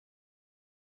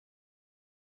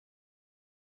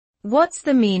What's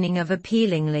the meaning of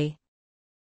appealingly?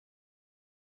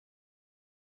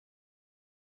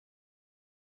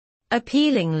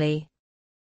 Appealingly.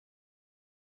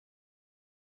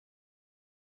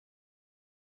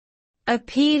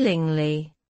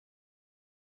 Appealingly.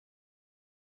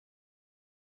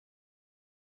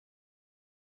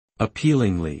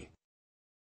 Appealingly.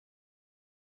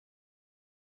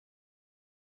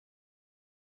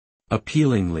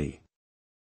 Appealingly.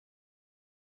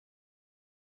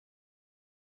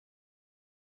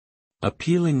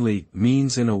 Appealingly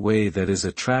means in a way that is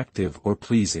attractive or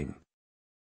pleasing.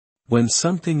 When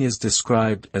something is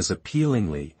described as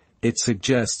appealingly, it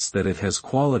suggests that it has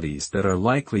qualities that are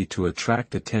likely to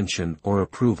attract attention or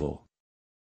approval.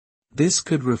 This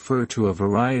could refer to a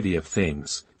variety of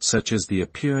things, such as the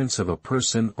appearance of a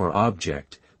person or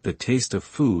object, the taste of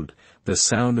food, the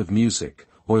sound of music,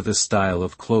 or the style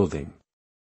of clothing.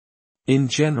 In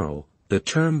general, the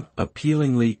term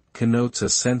appealingly connotes a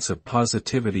sense of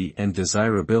positivity and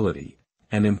desirability,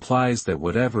 and implies that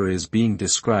whatever is being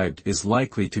described is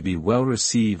likely to be well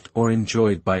received or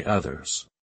enjoyed by others.